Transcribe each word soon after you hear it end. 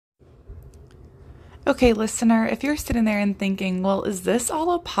Okay, listener, if you're sitting there and thinking, well, is this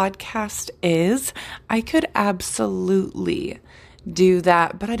all a podcast is? I could absolutely do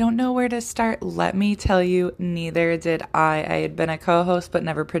that, but I don't know where to start. Let me tell you, neither did I. I had been a co-host, but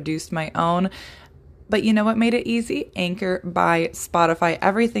never produced my own. But you know what made it easy? Anchor by Spotify.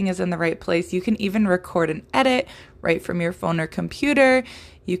 Everything is in the right place. You can even record and edit right from your phone or computer.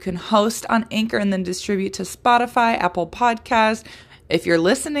 You can host on Anchor and then distribute to Spotify, Apple Podcasts. If you're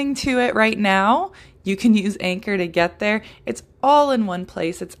listening to it right now, you can use Anchor to get there. It's all in one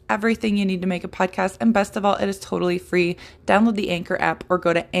place. It's everything you need to make a podcast. And best of all, it is totally free. Download the Anchor app or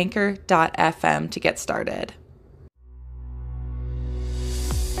go to anchor.fm to get started.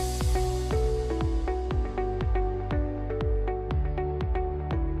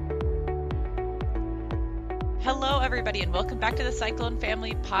 Hello, everybody, and welcome back to the Cyclone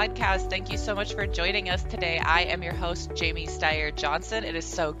Family Podcast. Thank you so much for joining us today. I am your host, Jamie Steyer Johnson. It is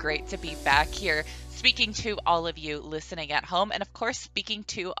so great to be back here speaking to all of you listening at home, and of course, speaking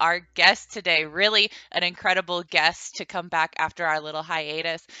to our guest today. Really an incredible guest to come back after our little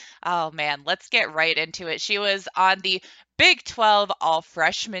hiatus. Oh man, let's get right into it. She was on the Big 12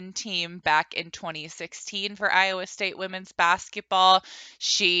 all-freshman team back in 2016 for Iowa State women's basketball.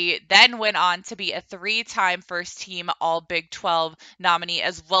 She then went on to be a three-time first-team All-Big 12 nominee,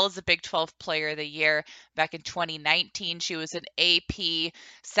 as well as a Big 12 Player of the Year. Back in 2019, she was an AP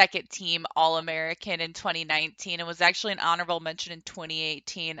second-team All-American in 2019 and was actually an honorable mention in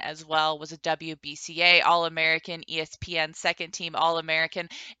 2018 as well, was a WBCA All-American, ESPN second-team All-American,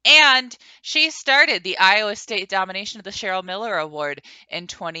 and she started the Iowa State domination of the Cheryl Miller Award in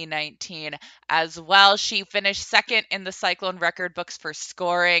 2019 as well. She finished second in the Cyclone record books for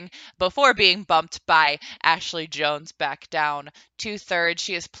scoring before being bumped by Ashley Jones back down to third.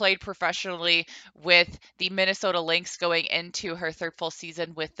 She has played professionally with the Minnesota Lynx going into her third full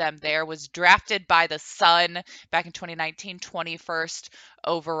season with them there, was drafted by the Sun back in 2019, 21st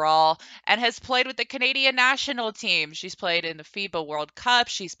overall, and has played with the Canadian national team. She's played in the FIBA World Cup.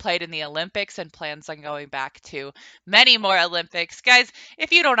 She's played in the Olympics and plans on going back to many more Olympics. Guys,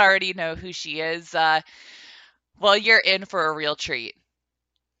 if you don't already know who she is, well, you're in for a real treat.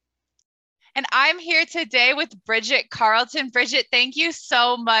 And I'm here today with Bridget Carleton. Bridget, thank you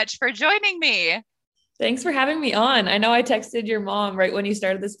so much for joining me. Thanks for having me on. I know I texted your mom right when you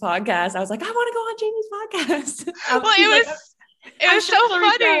started this podcast. I was like, I want to go on Jamie's podcast. Well, it was so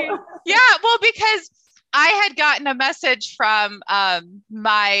funny. Yeah, well, because I had gotten a message from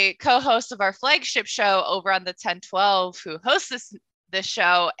my co-host of our flagship show over on the 1012 who hosts this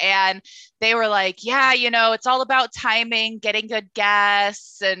show, and they were like, yeah, it's all about timing, getting good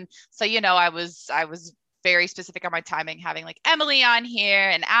guests. And so, I was very specific on my timing, having like Emily on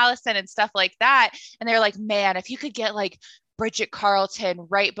here and Allison and stuff like that. And they're like, man, if you could get like Bridget Carleton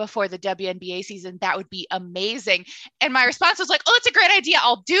right before the WNBA season, that would be amazing. And my response was like, oh, it's a great idea.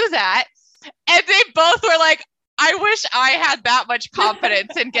 I'll do that. And they both were like, I wish I had that much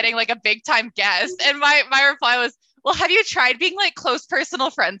confidence in getting like a big time guest. And my reply was, well, have you tried being like close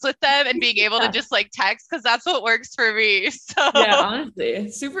personal friends with them and being able to just like text? Because that's what works for me. So yeah, honestly,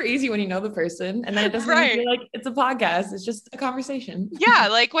 it's super easy when you know the person, and then it doesn't feel like it's a podcast. It's just a conversation. Yeah,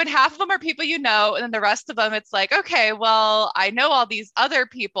 like when half of them are people you know, and then the rest of them, it's like, okay, well, I know all these other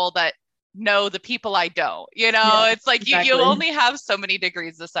people that know the people I don't, it's like exactly. you only have so many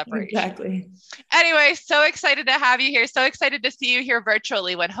degrees of separation. Exactly. Anyway, so excited to have you here. So excited to see you here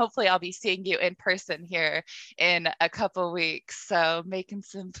virtually when hopefully I'll be seeing you in person here in a couple weeks. So making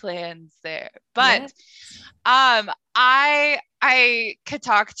some plans there. But I could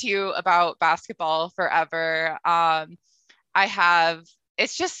talk to you about basketball forever.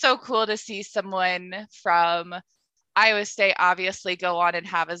 It's just so cool to see someone from Iowa State obviously go on and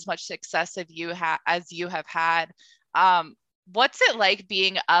have as much success as you have had. What's it like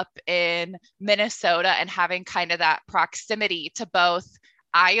being up in Minnesota and having kind of that proximity to both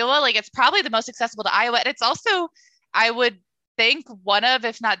Iowa? Like, it's probably the most accessible to Iowa, and it's also, I would think, one of,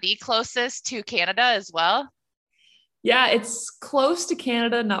 if not the closest to Canada as well. Yeah, it's close to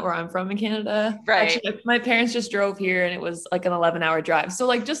Canada, not where I'm from in Canada. Right. Actually, my parents just drove here and it was like an 11-hour drive.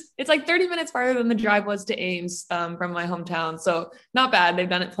 So it's like 30 minutes farther than the drive was to Ames from my hometown. So not bad. They've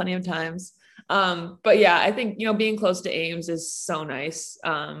done it plenty of times. But yeah, I think, being close to Ames is so nice,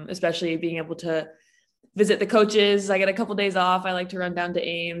 especially being able to visit the coaches. I get a couple days off. I like to run down to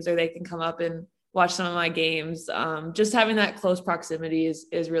Ames, or they can come up and watch some of my games. Just having that close proximity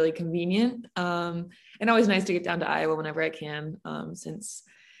is really convenient. And always nice to get down to Iowa whenever I can, since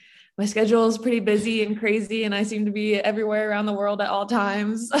my schedule is pretty busy and crazy, and I seem to be everywhere around the world at all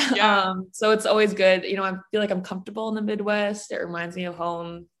times. Yeah. So it's always good. I feel like I'm comfortable in the Midwest. It reminds me of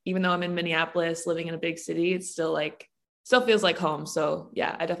home. even though I'm in Minneapolis, living in a big city, it's still feels like home. So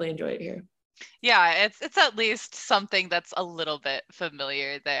yeah, I definitely enjoy it here. Yeah, it's at least something that's a little bit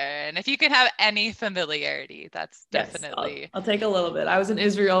familiar there. And if you can have any familiarity, that's Yes, definitely. I'll take a little bit. I was in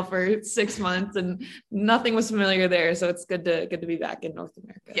Israel for 6 months and nothing was familiar there. So it's good to be back in North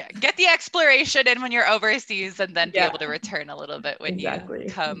America. Yeah, get the exploration in when you're overseas and then be Yeah, able to return a little bit when you exactly.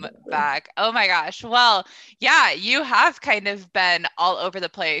 come back. Oh my gosh. Well, yeah, you have kind of been all over the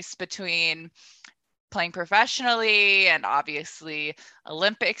place between playing professionally and obviously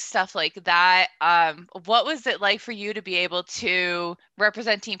Olympic stuff like that. What was it like for you to be able to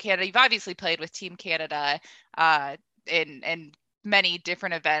represent Team Canada? You've obviously played with Team Canada in many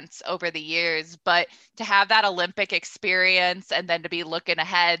different events over the years, but to have that Olympic experience and then to be looking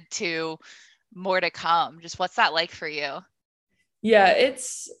ahead to more to come, just what's that like for you? Yeah,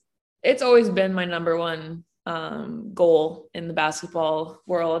 it's always been my number one goal in the basketball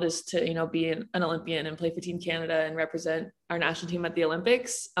world is to, be an Olympian and play for Team Canada and represent our national team at the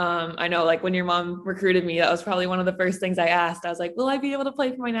Olympics. I know like when your mom recruited me, that was probably one of the first things I asked. I was like, will I be able to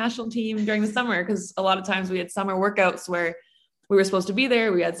play for my national team during the summer? Because a lot of times we had summer workouts where we were supposed to be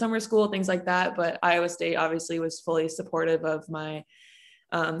there. We had summer school, things like that. But Iowa State obviously was fully supportive of my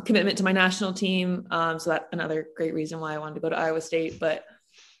commitment to my national team. So that's another great reason why I wanted to go to Iowa State. But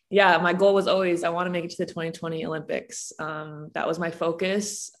yeah, my goal was always, I want to make it to the 2020 Olympics. That was my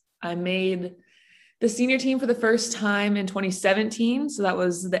focus. I made the senior team for the first time in 2017. So that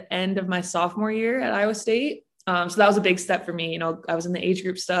was the end of my sophomore year at Iowa State. So that was a big step for me. I was in the age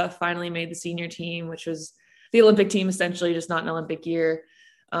group stuff, finally made the senior team, which was the Olympic team, essentially just not an Olympic year.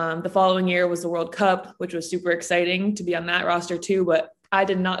 The following year was the World Cup, which was super exciting to be on that roster too, but I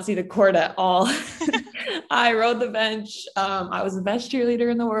did not see the court at all. I rode the bench. I was the best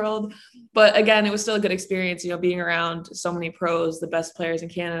cheerleader in the world. But again, it was still a good experience, being around so many pros, the best players in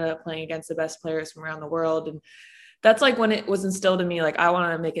Canada, playing against the best players from around the world. And that's like when it was instilled in me, like, I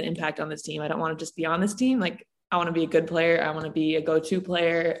want to make an impact on this team. I don't want to just be on this team. Like, I want to be a good player. I want to be a go-to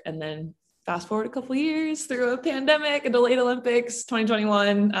player. And then fast forward a couple of years through a pandemic, a delayed Olympics,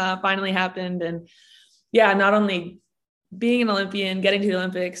 2021 finally happened. And yeah, not only being an Olympian, getting to the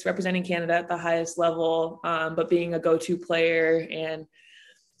Olympics, representing Canada at the highest level, but being a go-to player, and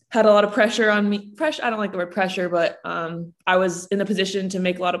had a lot of pressure on me. I don't like the word pressure, but I was in a position to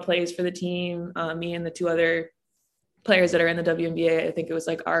make a lot of plays for the team. Me and the two other players that are in the WNBA, I think it was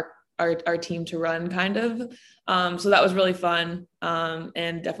like our team to run kind of. So that was really fun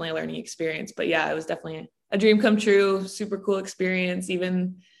and definitely a learning experience. But yeah, it was definitely a dream come true, super cool experience,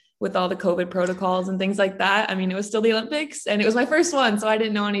 even with all the COVID protocols and things like that. I mean, it was still the Olympics and it was my first one, so I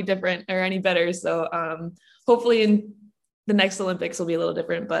didn't know any different or any better. So hopefully in the next Olympics will be a little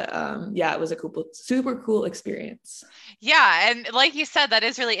different, but yeah, it was a super cool experience. Yeah, and like you said, that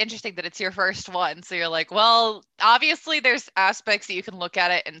is really interesting that it's your first one. So you're like, well, obviously there's aspects that you can look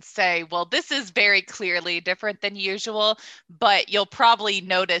at it and say, well, this is very clearly different than usual, but you'll probably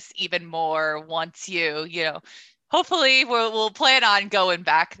notice even more once hopefully we'll plan on going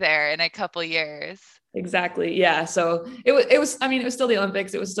back there in a couple years. Exactly. Yeah. So it was, I mean, it was still the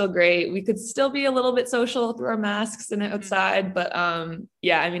Olympics. It was still great. We could still be a little bit social through our masks and outside, but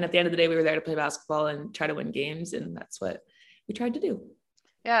yeah, I mean, at the end of the day, we were there to play basketball and try to win games. And that's what we tried to do.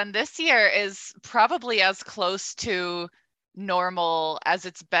 Yeah. And this year is probably as close to normal as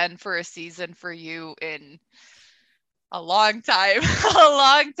it's been for a season for you in a long time, a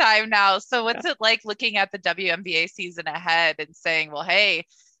long time now. So what's it like looking at the WNBA season ahead and saying, well, hey,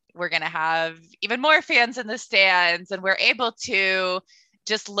 we're going to have even more fans in the stands and we're able to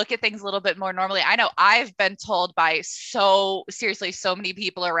just look at things a little bit more normally. I know I've been told by so many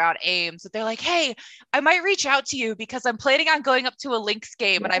people around Ames that they're like, hey, I might reach out to you because I'm planning on going up to a Lynx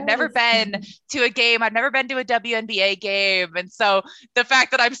game and I've never been to a game. I've never been to a WNBA game. And so the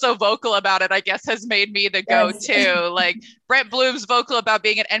fact that I'm so vocal about it, I guess, has made me the go-to. Like Brent Bloom's vocal about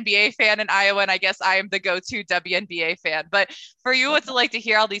being an NBA fan in Iowa, and I guess I am the go-to WNBA fan. But for you, what's it like to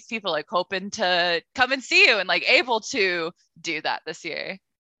hear all these people like hoping to come and see you and like able to do that this year?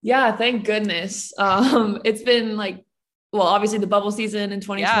 Yeah, thank goodness. It's been like, well, obviously the bubble season in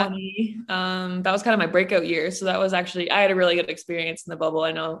 2020, that was kind of my breakout year. So that was actually, I had a really good experience in the bubble.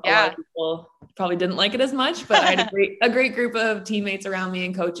 I know a lot of people probably didn't like it as much, but I had a great group of teammates around me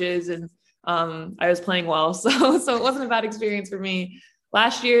and coaches, and I was playing well. So it wasn't a bad experience for me.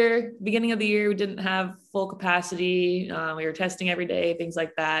 Last year, beginning of the year, we didn't have full capacity. We were testing every day, things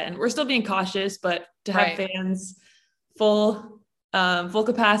like that. And we're still being cautious, but to have fans full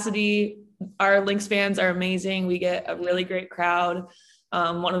capacity, our Lynx fans are amazing. We get a really great crowd.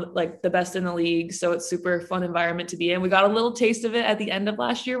 one of like the best in the league. So it's super fun environment to be in. We got a little taste of it at the end of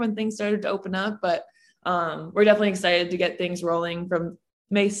last year when things started to open up, but we're definitely excited to get things rolling from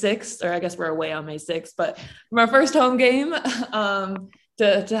May 6th, or I guess we're away on May 6th, but from our first home game,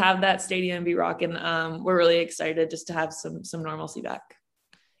 to have that stadium be rocking. We're really excited just to have some normalcy back.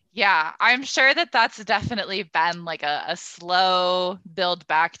 Yeah, I'm sure that that's definitely been like a slow build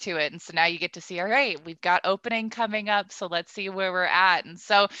back to it. And so now you get to see, all right, we've got opening coming up. So let's see where we're at. And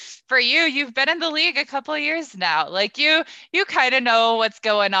so for you, you've been in the league a couple of years now. Like you kind of know what's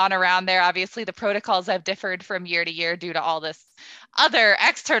going on around there. Obviously, the protocols have differed from year to year due to all this other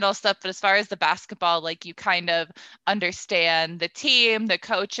external stuff. But as far as the basketball, like you kind of understand the team, the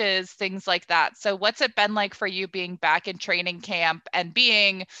coaches, things like that. So what's it been like for you being back in training camp and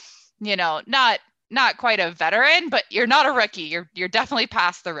being, not quite a veteran, but you're not a rookie. You're definitely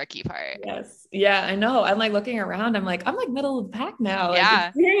past the rookie part. Yes. Yeah, I know. I'm like looking around. I'm like middle of the pack now, like Yeah.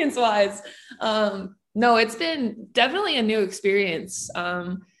 experience wise. No, it's been definitely a new experience.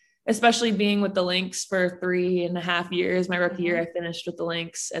 Especially being with the Lynx for 3.5 years. My rookie year, I finished with the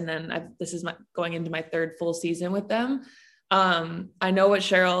Lynx, and then this is going into my third full season with them. I know what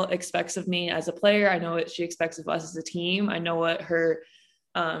Cheryl expects of me as a player. I know what she expects of us as a team. I know what her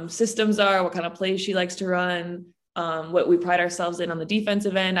systems are, what kind of plays she likes to run, what we pride ourselves in on the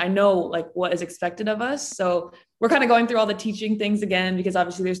defensive end. I know like what is expected of us. So we're kind of going through all the teaching things again, because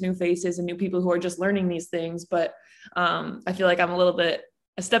obviously there's new faces and new people who are just learning these things. But I feel like I'm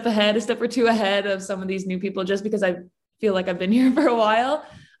a step or two ahead of some of these new people, just because I feel like I've been here for a while.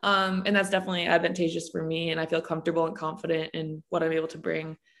 And that's definitely advantageous for me. And I feel comfortable and confident in what I'm able to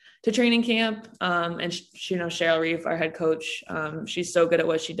bring to training camp. And Cheryl Reeve, our head coach, she's so good at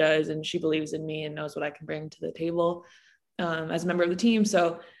what she does, and she believes in me and knows what I can bring to the table as a member of the team.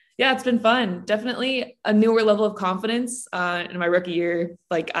 So yeah, it's been fun. Definitely a newer level of confidence. In my rookie year,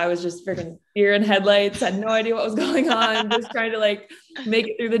 like I was just freaking deer in headlights, had no idea what was going on, just trying to like make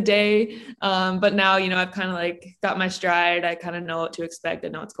it through the day. But now, I've kind of like got my stride. I kind of know what to expect. I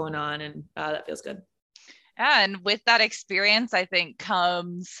know what's going on, and that feels good. And with that experience, I think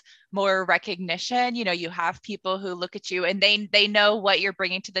comes more recognition. You have people who look at you and they know what you're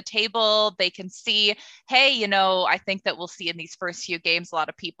bringing to the table. They can see, hey, I think that we'll see in these first few games, a lot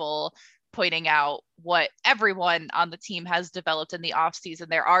of people pointing out what everyone on the team has developed in the offseason.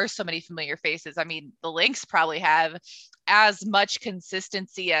 There are so many familiar faces. I mean, the Lynx probably have as much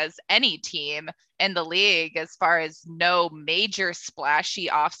consistency as any team in the league as far as no major splashy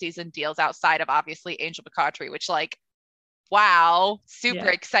offseason deals outside of obviously Angel McCautry, which like, wow, super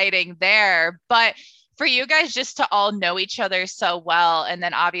exciting there. But for you guys just to all know each other so well, and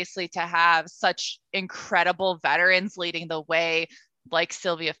then obviously to have such incredible veterans leading the way, like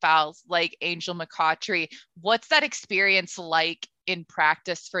Sylvia Fowles, like Angel McCautry, what's that experience like in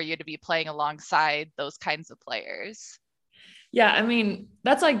practice for you to be playing alongside those kinds of players? Yeah, I mean,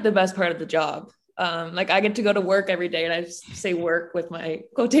 that's like the best part of the job. Like I get to go to work every day, and I just say work with my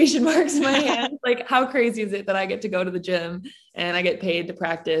quotation marks in my hand. Like how crazy is it that I get to go to the gym and I get paid to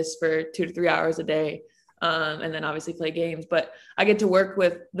practice for 2 to 3 hours a day, and then obviously play games. But I get to work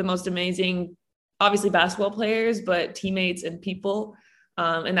with the most amazing, obviously basketball players, but teammates and people.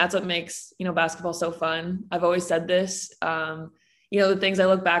 And that's what makes, basketball so fun. I've always said this, the things I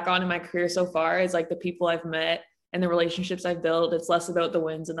look back on in my career so far is like the people I've met and the relationships I've built. It's less about the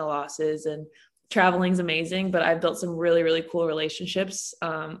wins and the losses, and traveling's amazing, but I've built some really, really cool relationships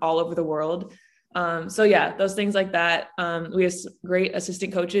all over the world. So yeah, those things like that. We have great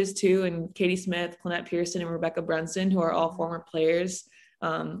assistant coaches too, and Katie Smith, Lynette Pearson, and Rebecca Brunson, who are all former players.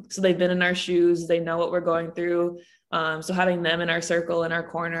 So they've been in our shoes. They know what we're going through. So having them in our circle, in our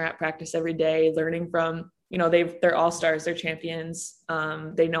corner at practice every day, learning from, they're all-stars, they're champions.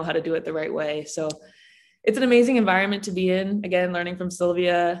 They know how to do it the right way. So it's an amazing environment to be in. Again, learning from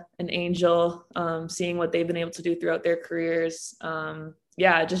Sylvia and Angel, seeing what they've been able to do throughout their careers.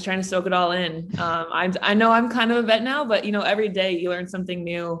 Just trying to soak it all in. I know I'm kind of a vet now, but every day you learn something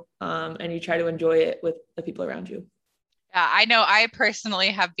new, and you try to enjoy it with the people around you. Yeah, I know I personally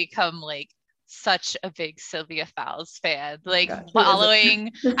have become like such a big Sylvia Fowles fan, like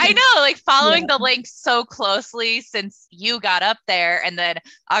following the Lynx so closely since you got up there. And then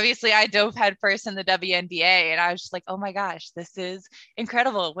obviously I dove headfirst in the WNBA, and I was just like, oh my gosh, this is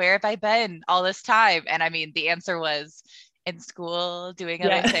incredible. Where have I been all this time? And I mean, the answer was in school doing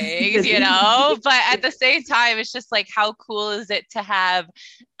other things, but at the same time, it's just like, how cool is it to have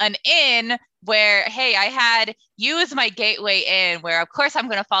an in where, hey, I had you as my gateway in, where of course I'm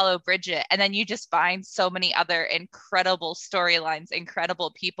going to follow Bridget. And then you just find so many other incredible storylines,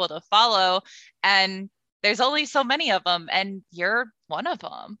 incredible people to follow. And there's only so many of them, and you're one of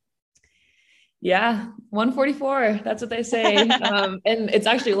them. Yeah, 144. That's what they say. And it's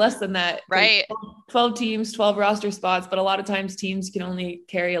actually less than that. Right. 12 teams, 12 roster spots, but a lot of times teams can only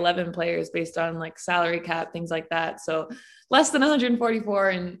carry 11 players based on like salary cap, things like that. So less than 144,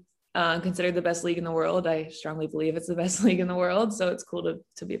 and considered the best league in the world. I strongly believe it's the best league in the world. So it's cool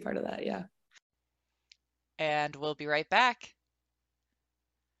to be a part of that. Yeah. And we'll be right back.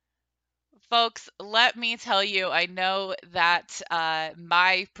 Folks, let me tell you, I know that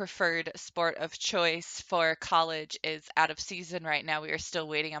my preferred sport of choice for college is out of season right now. We are still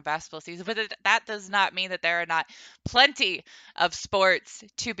waiting on basketball season, but that does not mean that there are not plenty of sports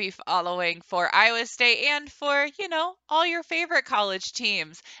to be following for Iowa State and for, all your favorite college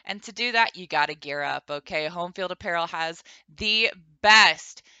teams. And to do that, you got to gear up, okay? Home Field Apparel has the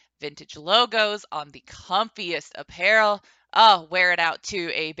best vintage logos on the comfiest apparel. Oh, wear it out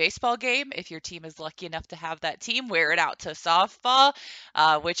to a baseball game if your team is lucky enough to have that team. Wear it out to softball,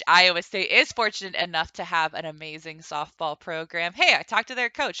 which Iowa State is fortunate enough to have an amazing softball program. Hey, I talked to their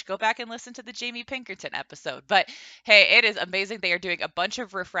coach. Go back and listen to the Jamie Pinkerton episode. But hey, it is amazing. They are doing a bunch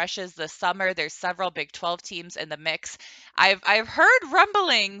of refreshes this summer. There's several Big 12 teams in the mix. I've heard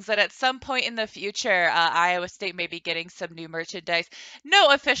rumblings that at some point in the future, Iowa State may be getting some new merchandise.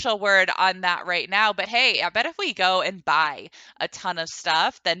 No official word on that right now, but hey, I bet if we go and buy a ton of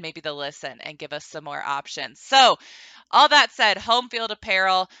stuff, then maybe they'll listen and give us some more options. So all that said, Home Field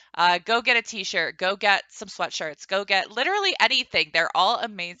Apparel, go get a t-shirt, go get some sweatshirts, go get literally anything. They're all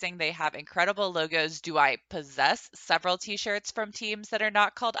amazing. They have incredible logos. Do I possess several t-shirts from teams that are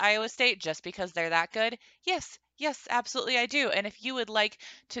not called Iowa State just because they're that good? Yes. Yes, absolutely I do. And if you would like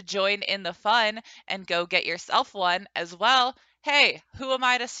to join in the fun and go get yourself one as well, hey, who am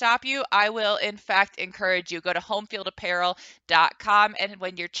I to stop you? I will, in fact, encourage you. Go to homefieldapparel.com, and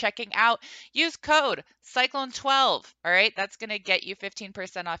when you're checking out, use code Cyclone12. All right, that's going to get you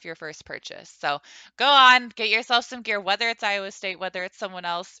 15% off your first purchase. So go on, get yourself some gear, whether it's Iowa State, whether it's someone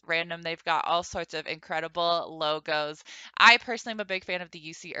else random. They've got all sorts of incredible logos. I personally am a big fan of the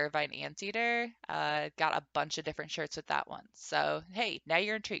UC Irvine Anteater. Got a bunch of different shirts with that one. So hey, now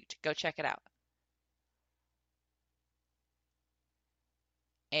you're intrigued. Go check it out.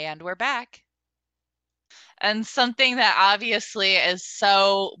 And we're back. And something that obviously is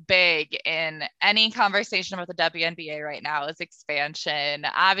so big in any conversation about the WNBA right now is expansion.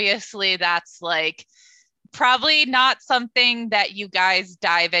 Obviously, that's like probably not something that you guys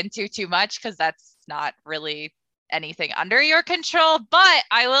dive into too much because that's not really anything under your control. But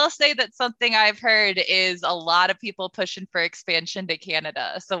I will say that something I've heard is a lot of people pushing for expansion to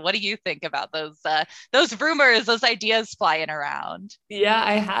Canada. So what do you think about those rumors, those ideas flying around? Yeah,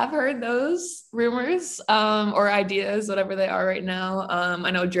 I have heard those rumors or ideas, whatever they are right now. I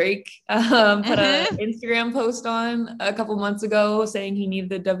know Drake put an Instagram post on a couple months ago saying he needed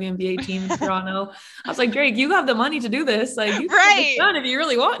the WNBA team in Toronto. I was like, Drake, you have the money to do this. Like, you can get it done if you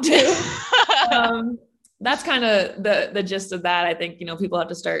really want to. That's kind of the gist of that. I think, people have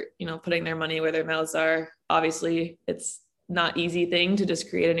to start, putting their money where their mouths are. Obviously, it's not easy thing to just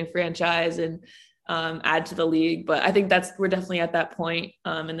create a new franchise and add to the league. But I think we're definitely at that point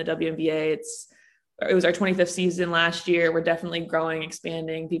in the WNBA. It was our 25th season last year. We're definitely growing,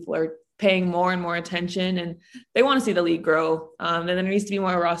 expanding. People are paying more and more attention and they want to see the league grow. And there needs to be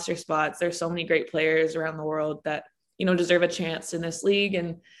more roster spots. There's so many great players around the world that, deserve a chance in this league.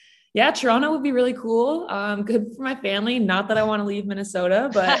 And yeah, Toronto would be really cool. Good for my family. Not that I want to leave Minnesota,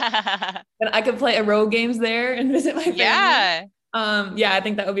 but I could play a road games there and visit my family. Yeah. I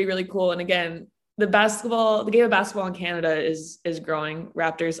think that would be really cool. And again, the game of basketball in Canada is growing.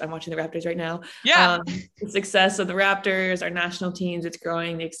 Raptors, I'm watching the Raptors right now. Yeah. The success of the Raptors, our national teams, it's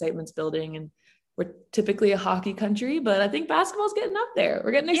growing, the excitement's building, and we're typically a hockey country, but I think basketball's getting up there.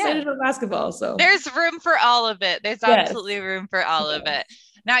 We're getting excited about basketball. So there's room for all of it. There's absolutely room for all of it.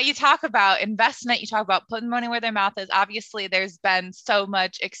 Now, you talk about investment, you talk about putting money where their mouth is. Obviously, there's been so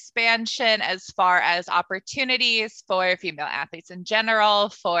much expansion as far as opportunities for female athletes in general,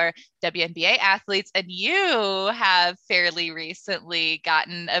 for WNBA athletes, and you have fairly recently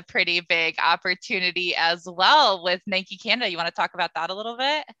gotten a pretty big opportunity as well with Nike Canada. You want to talk about that a little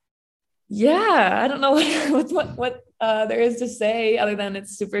bit? Yeah, I don't know what there is to say other than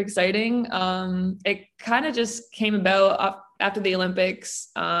it's super exciting. It kind of just came about after the Olympics,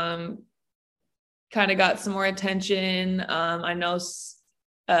 kind of got some more attention. I know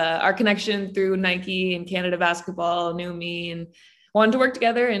our connection through Nike and Canada Basketball knew me and wanted to work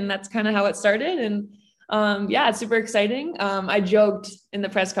together, and that's kind of how it started. And it's super exciting. I joked in the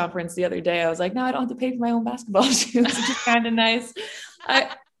press conference the other day, I was like, no, I don't have to pay for my own basketball shoes, which is kind of nice.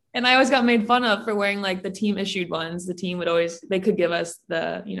 And I always got made fun of for wearing like the team issued ones. The team would always, they could give us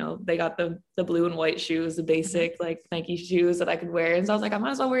they got the blue and white shoes, the basic like Nike shoes that I could wear. And so I was like, I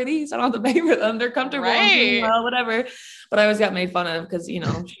might as well wear these. I don't have to pay for them. They're comfortable. I'm doing Right. well, whatever. But I always got made fun of because,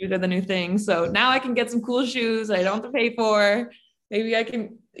 shoes are the new thing. So now I can get some cool shoes I don't have to pay for. Maybe I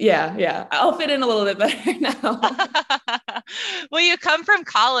can, yeah. I'll fit in a little bit better now. Well, you come from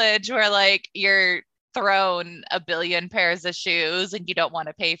college where like you're thrown a billion pairs of shoes and you don't want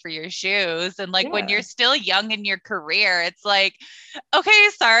to pay for your shoes. And like when Yeah. you're still young in your career, it's like, okay,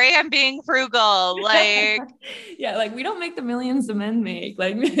 sorry, I'm being frugal. Like, Yeah, like we don't make the millions the men make.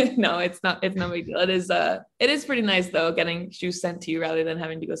 Like, no, it's no big deal. It is pretty nice though, getting shoes sent to you rather than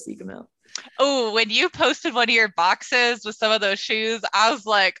having to go seek them out. oh, when you posted one of your boxes with some of those shoes, I was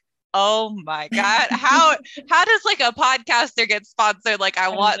like, oh my God. How does like a podcaster get sponsored? Like I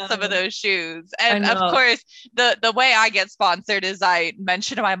want some of those shoes. And of course, the way I get sponsored is I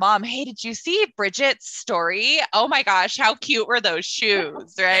mention to my mom, hey, did you see Bridget's story? Oh my gosh, how cute were those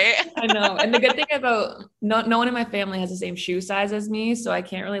shoes, right? I know. And the good thing about no one in my family has the same shoe size as me, so I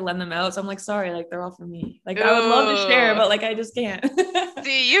can't really lend them out. So I'm like, sorry, like they're all for me. Like I would love to share, but like I just can't.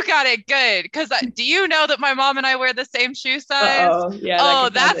 See, you got it good. Because do you know that my mom and I wear the same shoe size? Uh-oh. Yeah. Oh,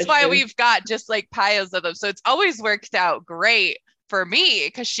 that's why we've got just like piles of them. So it's always worked out great for me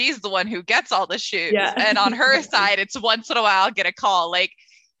because she's the one who gets all the shoes. Yeah. And on her side, it's once in a while I'll get a call like,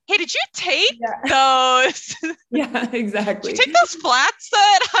 hey, did you take those? Yeah, exactly. Did you take those flats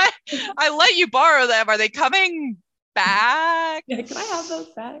that I let you borrow them? Are they coming back? Yeah, can I have those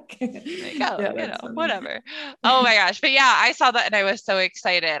back? Whatever. Oh my gosh. But yeah, I saw that and I was so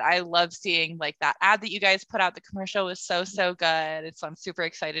excited. I love seeing like that ad that you guys put out. The commercial was so good. And so I'm super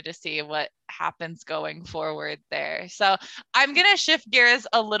excited to see what happens going forward there. So I'm going to shift gears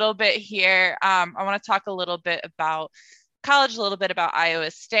a little bit here. I want to talk a little bit about college, a little bit about Iowa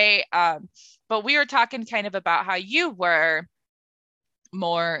State. But we were talking kind of about how you were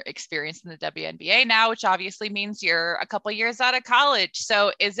more experienced in the WNBA now, which obviously means you're a couple years out of college.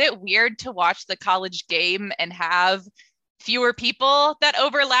 So is it weird to watch the college game and have fewer people that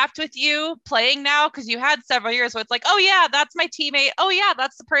overlapped with you playing now? Because you had several years where it's like, oh yeah, that's my teammate. Oh yeah,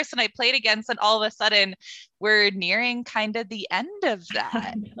 that's the person I played against. And all of a sudden we're nearing kind of the end of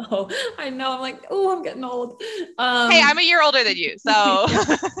that. I know. I'm like, oh, I'm getting old. Hey, I'm a year older than you. So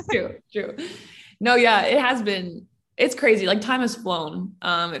true. No, yeah, it has been. It's crazy. Like time has flown.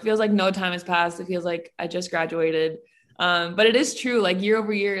 It feels like no time has passed. It feels like I just graduated. But it is true. Like year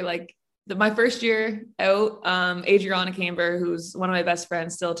over year, like my first year out, Adriana Camber, who's one of my best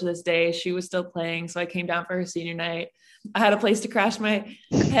friends still to this day, she was still playing. So I came down for her senior night. I had a place to crash my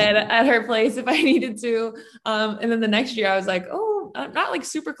head at her place if I needed to. And then the next year I was like, oh, I'm not like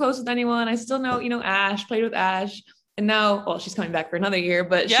super close with anyone. I still know, Ash, played with Ash. And now, well, she's coming back for another year,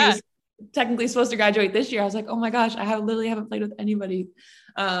 but she's technically supposed to graduate this year. I was like, oh my gosh, I literally haven't played with anybody.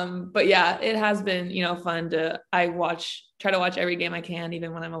 But yeah, it has been, fun try to watch every game I can,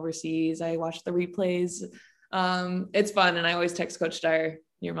 even when I'm overseas. I watch the replays. It's fun. And I always text Coach Dyer,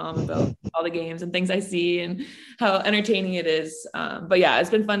 your mom, about all the games and things I see and how entertaining it is. But yeah,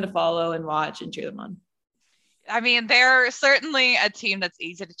 it's been fun to follow and watch and cheer them on. I mean, they're certainly a team that's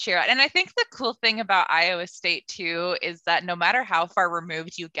easy to cheer at. And I think the cool thing about Iowa State too, is that no matter how far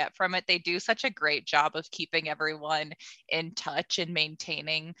removed you get from it, they do such a great job of keeping everyone in touch and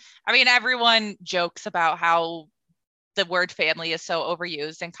maintaining. I mean, everyone jokes about how the word family is so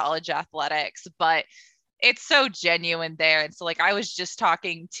overused in college athletics, but it's so genuine there. And so like, I was just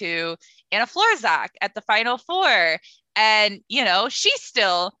talking to Anna Florzak at the Final Four and, she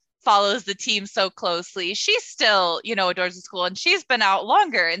still follows the team so closely. She still, adores the school and she's been out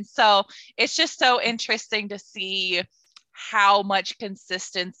longer. And so it's just so interesting to see how much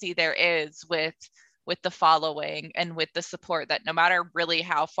consistency there is with the following and with the support that no matter really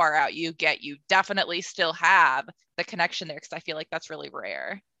how far out you get, you definitely still have the connection there. Cause I feel like that's really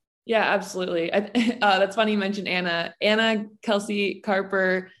rare. Yeah, absolutely. That's funny you mentioned Anna, Kelsey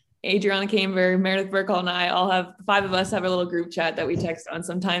Carper, Adriana Camber, Meredith Burkle, and I all have, 5 of us have a little group chat that we text on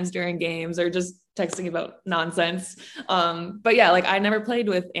sometimes during games or just texting about nonsense. But yeah, like I never played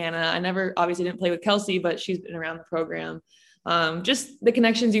with Anna. I never obviously didn't play with Kelsey, but she's been around the program. Just the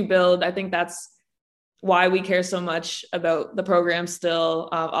connections you build. I think that's why we care so much about the program still.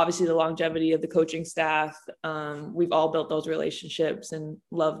 Obviously the longevity of the coaching staff. We've all built those relationships and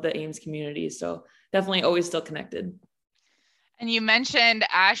love the Ames community. So definitely always still connected. And you mentioned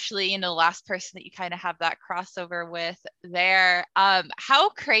Ashley, the last person that you kind of have that crossover with there. How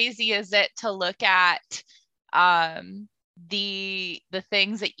crazy is it to look at the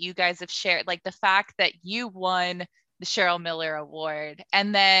things that you guys have shared, like the fact that you won the Cheryl Miller Award.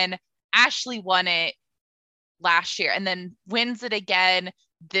 And then Ashley won it last year and then wins it again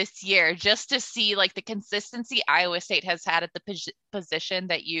this year, just to see like the consistency Iowa State has had at the position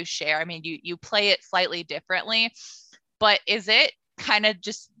that you share. I mean, you play it slightly differently, but is it kind of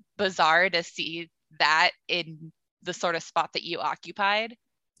just bizarre to see that in the sort of spot that you occupied?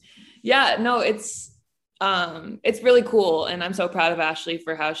 Yeah, no, it's really cool. And I'm so proud of Ashley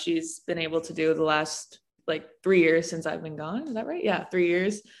for how she's been able to do the last like 3 years since I've been gone. Is that right? Yeah, 3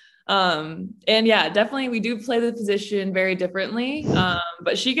 years. And yeah, definitely we do play the position very differently.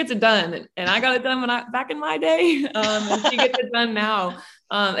 But she gets it done, and I got it done back in my day. And she gets it done now.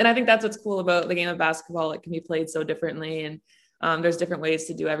 And I think that's what's cool about the game of basketball. It can be played so differently, and there's different ways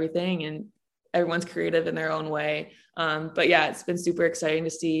to do everything, and everyone's creative in their own way. But yeah, it's been super exciting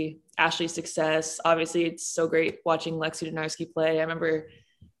to see Ashley's success. Obviously, it's so great watching Lexi Donarski play. I remember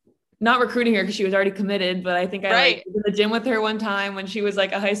not recruiting her because she was already committed, but I think I like was in the gym with her one time when she was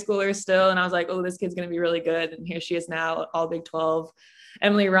like a high schooler still. And I was like, oh, this kid's going to be really good. And here she is now, all Big 12.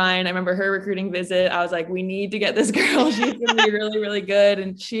 Emily Ryan, I remember her recruiting visit. I was like, we need to get this girl. She's going to be really, really good.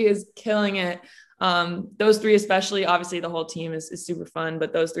 And she is killing it. Those three, especially, obviously the whole team is super fun,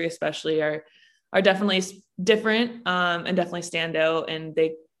 but those three especially are definitely different and definitely stand out, and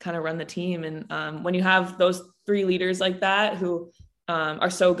they kind of run the team. And when you have those three leaders like that, who are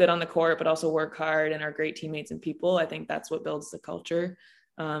so good on the court, but also work hard and are great teammates and people, I think that's what builds the culture.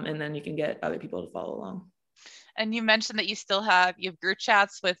 And then you can get other people to follow along. And you mentioned that you have group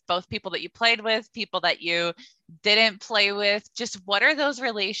chats with both people that you played with, people that you didn't play with. Just what are those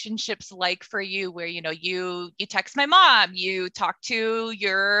relationships like for you, where, you know, you text my mom, you talk to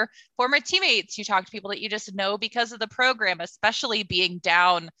your former teammates, you talk to people that you just know because of the program, especially being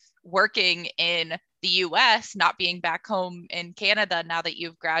down working in the US, not being back home in Canada now that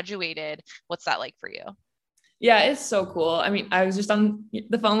you've graduated. What's that like for you? Yeah, it's so cool. I mean, I was just on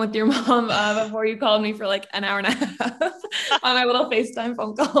the phone with your mom before you called me for like an hour and a half on my little FaceTime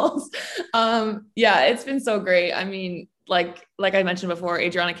phone calls. Yeah, it's been so great. I mean, like I mentioned before,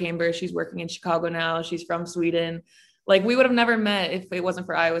 Adriana Camber, she's working in Chicago now. She's from Sweden. Like, we would have never met if it wasn't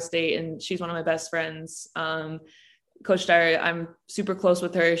for Iowa State, and she's one of my best friends. Coach Dyer, I'm super close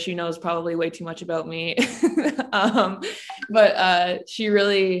with her. She knows probably way too much about me. But she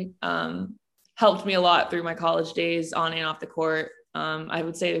really helped me a lot through my college days, on and off the court. I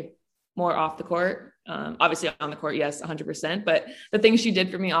would say more off the court. Obviously on the court, yes, 100%. But the things she did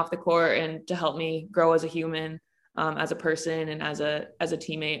for me off the court and to help me grow as a human, as a person, and as a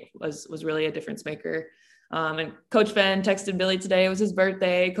teammate was really a difference maker. And Coach Fenn texted Billy today. It was his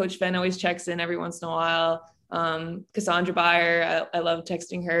birthday. Coach Fenn always checks in every once in a while. Cassandra Beyer, I love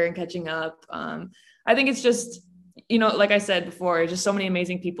texting her and catching up. I think it's just, you know, like I said before, just so many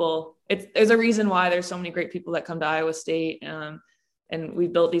amazing people. There's a reason why there's so many great people that come to Iowa State. And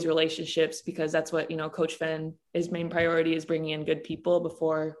we've built these relationships because that's what, you know, Coach Fenn, his main priority is bringing in good people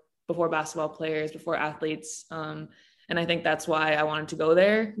before basketball players, before athletes. And I think that's why I wanted to go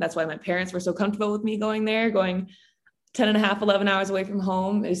there. That's why my parents were so comfortable with me going there, going 10 and a half, 11 hours away from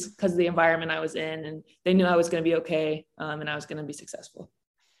home, is because of the environment I was in, and they knew I was going to be okay. And I was going to be successful.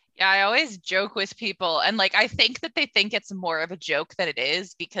 Yeah, I always joke with people, and like, I think that they think it's more of a joke than it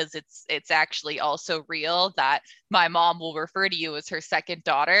is, because it's actually also real, that my mom will refer to you as her second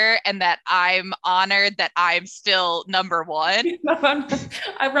daughter, and that I'm honored that I'm still number one. I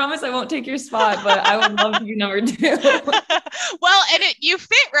promise I won't take your spot, but I would love to be number two. Well, and you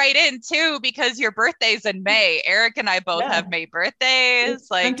fit right in too, because your birthday's in May. Eric and I both have May birthdays. It's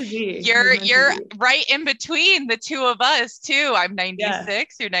like, you're right in between the two of us too. I'm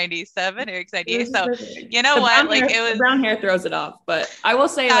 96, you're 97, Eric's 98. So perfect. You know what? Like, it was, brown hair throws it off, but I will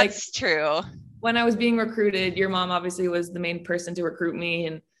say, that's like, true. When I was being recruited, your mom obviously was the main person to recruit me,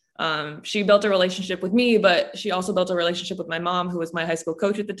 and she built a relationship with me, but she also built a relationship with my mom, who was my high school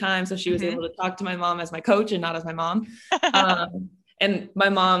coach at the time. So she was able to talk to my mom as my coach and not as my mom. And my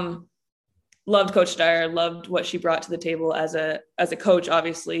mom loved Coach Dyer, loved what she brought to the table as a coach,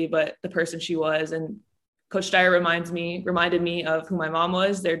 obviously, but the person she was. And Coach Dyer reminded me of who my mom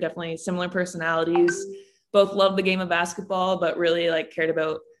was. They're definitely similar personalities, both loved the game of basketball, but really like cared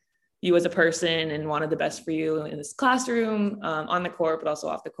about you as a person and wanted the best for you in this classroom, on the court, but also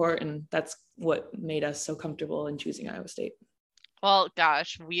off the court. And that's what made us so comfortable in choosing Iowa State. Well,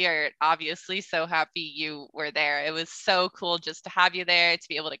 gosh, we are obviously so happy you were there. It was so cool just to have you there, to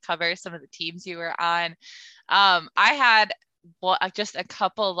be able to cover some of the teams you were on. I had just a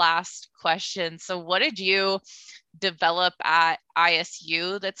couple last questions. So what did you develop at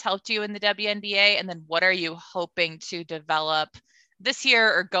ISU that's helped you in the WNBA? And then what are you hoping to develop this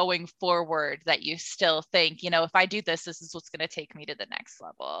year or going forward that you still think, if I do this, this is what's going to take me to the next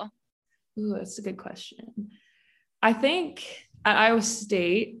level? Ooh, that's a good question. I think at Iowa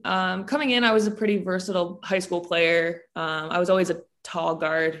State, coming in, I was a pretty versatile high school player. I was always a tall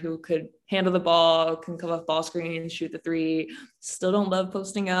guard who could handle the ball, can come off ball screens, shoot the three. Still don't love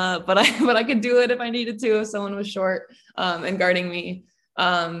posting up, but I could do it if I needed to if someone was short and guarding me.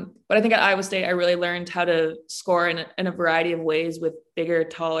 But I think at Iowa State, I really learned how to score in a variety of ways with bigger,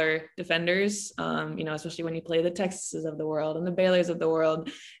 taller defenders. Especially when you play the Texases of the world and the Baylors of the world,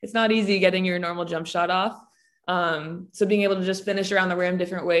 it's not easy getting your normal jump shot off. So being able to just finish around the rim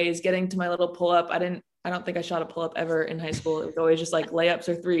different ways, getting to my little pull up. I don't think I shot a pull up ever in high school. It was always just like layups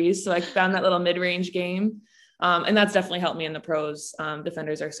or threes. So I found that little mid-range game. And that's definitely helped me in the pros.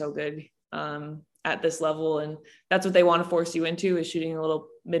 Defenders are so good at this level. And that's what they want to force you into, is shooting a little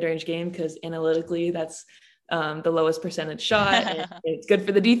mid-range game, because analytically that's the lowest percentage shot. And it's good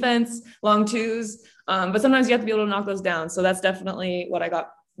for the defense, long twos. But sometimes you have to be able to knock those down. So that's definitely what I got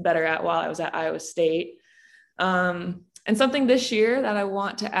better at while I was at Iowa State. And something this year that I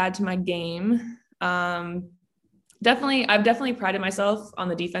want to add to my game, I've definitely prided myself on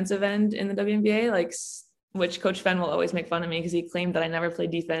the defensive end in the WNBA, which Coach Fenn will always make fun of me because he claimed that I never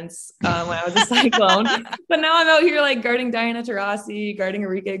played defense when I was a Cyclone. But now I'm out here guarding Diana Taurasi, guarding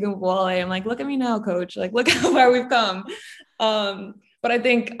Arike Gumbwale. I'm like, look at me now, coach. Look how far we've come. But I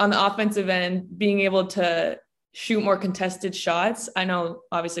think on the offensive end, being able to shoot more contested shots. I know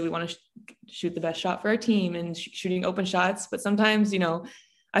obviously we want to shoot the best shot for our team and shooting open shots, but sometimes,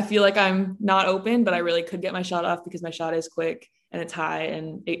 I feel like I'm not open, but I really could get my shot off because my shot is quick and it's high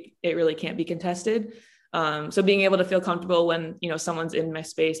and it really can't be contested. So being able to feel comfortable when, someone's in my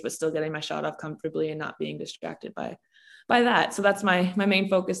space, but still getting my shot off comfortably and not being distracted by that. So that's my main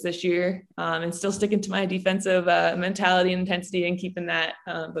focus this year, and still sticking to my defensive mentality and intensity and keeping that,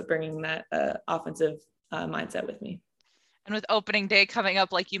 but bringing that offensive mindset with me. And with opening day coming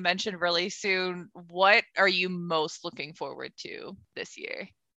up, like you mentioned, really soon, what are you most looking forward to this year?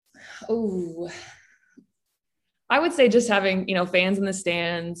 Oh, I would say just having, fans in the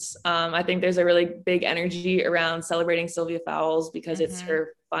stands. I think there's a really big energy around celebrating Sylvia Fowles because it's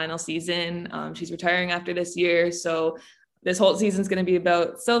her final season. She's retiring after this year. So this whole season is going to be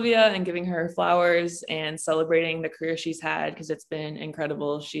about Sylvia and giving her flowers and celebrating the career she's had, because it's been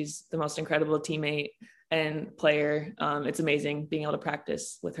incredible. She's the most incredible teammate and player. It's amazing being able to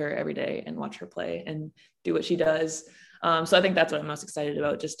practice with her every day and watch her play and do what she does. So I think that's what I'm most excited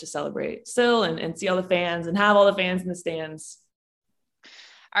about, just to celebrate Sil and see all the fans and have all the fans in the stands.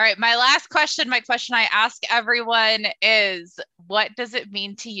 All right. My last question, my question I ask everyone is, what does it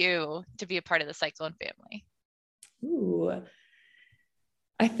mean to you to be a part of the Cyclone family? Ooh,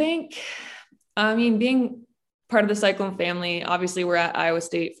 I think, being part of the Cyclone family, obviously we're at Iowa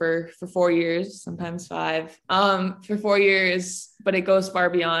State for 4 years, sometimes 5, for 4 years, but it goes far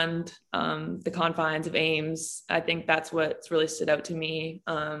beyond the confines of Ames. I think that's what's really stood out to me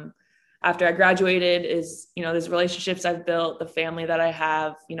after I graduated is, those relationships I've built, the family that I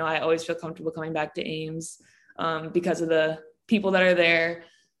have. I always feel comfortable coming back to Ames because of the people that are there.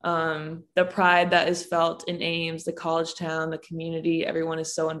 The pride that is felt in Ames, the college town, the community, everyone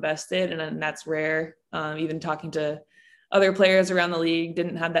is so invested, and that's rare. Even talking to other players around the league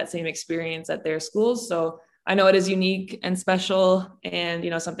didn't have that same experience at their schools. So I know it is unique and special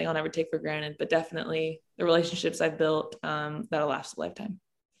and, something I'll never take for granted, but definitely the relationships I've built that'll last a lifetime.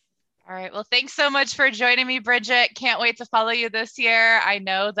 All right. Well, thanks so much for joining me, Bridget. Can't wait to follow you this year. I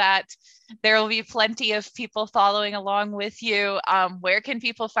know that there will be plenty of people following along with you. Where can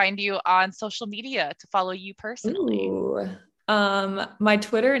people find you on social media to follow you personally? Ooh. My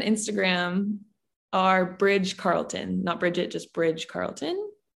Twitter and Instagram are Bridge Carleton, not Bridget, just Bridge Carleton.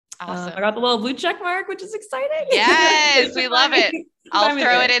 Awesome. I got the little blue check mark, which is exciting. Yes, we love it. I'll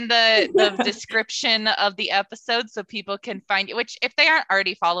throw it in the description of the episode so people can find you, which if they aren't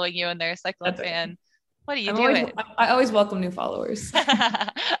already following you and they're a Cyclone fan, what are you doing? I always welcome new followers. All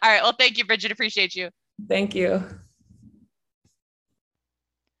right. Well, thank you, Bridget. Appreciate you. Thank you.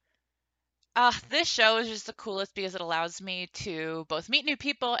 This show is just the coolest because it allows me to both meet new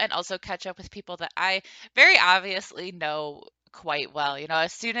people and also catch up with people that I very obviously know quite well.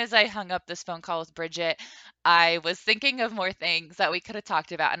 As soon as I hung up this phone call with Bridget, I was thinking of more things that we could have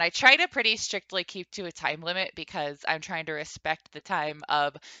talked about. And I try to pretty strictly keep to a time limit because I'm trying to respect the time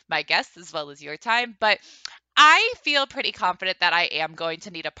of my guests as well as your time. But I feel pretty confident that I am going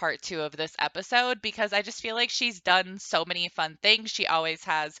to need a part 2 of this episode because I just feel like she's done so many fun things. She always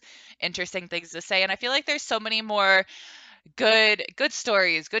has interesting things to say. And I feel like there's so many more good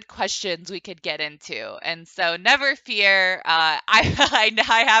stories, good questions we could get into. And so never fear.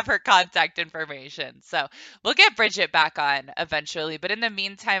 I have her contact information. So we'll get Bridget back on eventually. But in the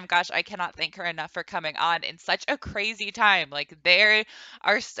meantime, gosh, I cannot thank her enough for coming on in such a crazy time. Like they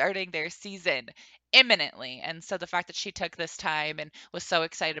are starting their season imminently. And so the fact that she took this time and was so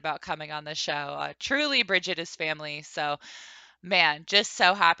excited about coming on the show, truly Bridget is family. So man, just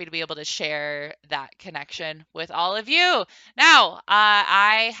so happy to be able to share that connection with all of you. Now,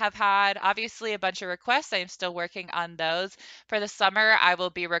 I have had obviously a bunch of requests. I am still working on those. For the summer, I will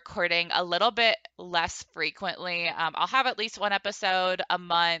be recording a little bit less frequently. I'll have at least one episode a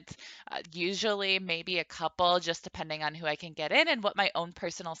month, usually maybe a couple, just depending on who I can get in and what my own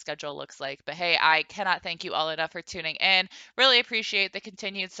personal schedule looks like. But hey, I cannot thank you all enough for tuning in. Really appreciate the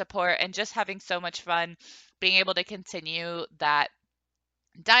continued support and just having so much fun being able to continue that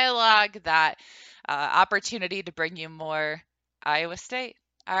dialogue, that opportunity to bring you more Iowa State.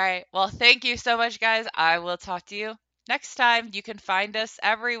 All right. Well, thank you so much, guys. I will talk to you next time. You can find us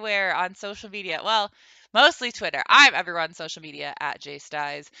everywhere on social media. Well, mostly Twitter. I'm everywhere on social media at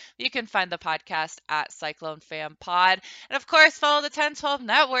JStyes. You can find the podcast at Cyclone Fam Pod. And of course, follow the 1012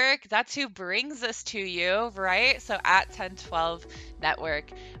 Network. That's who brings us to you, right? So at 1012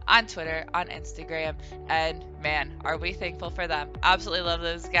 Network on Twitter, on Instagram. And man, are we thankful for them. Absolutely love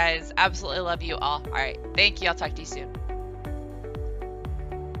those guys. Absolutely love you all. All right. Thank you. I'll talk to you soon.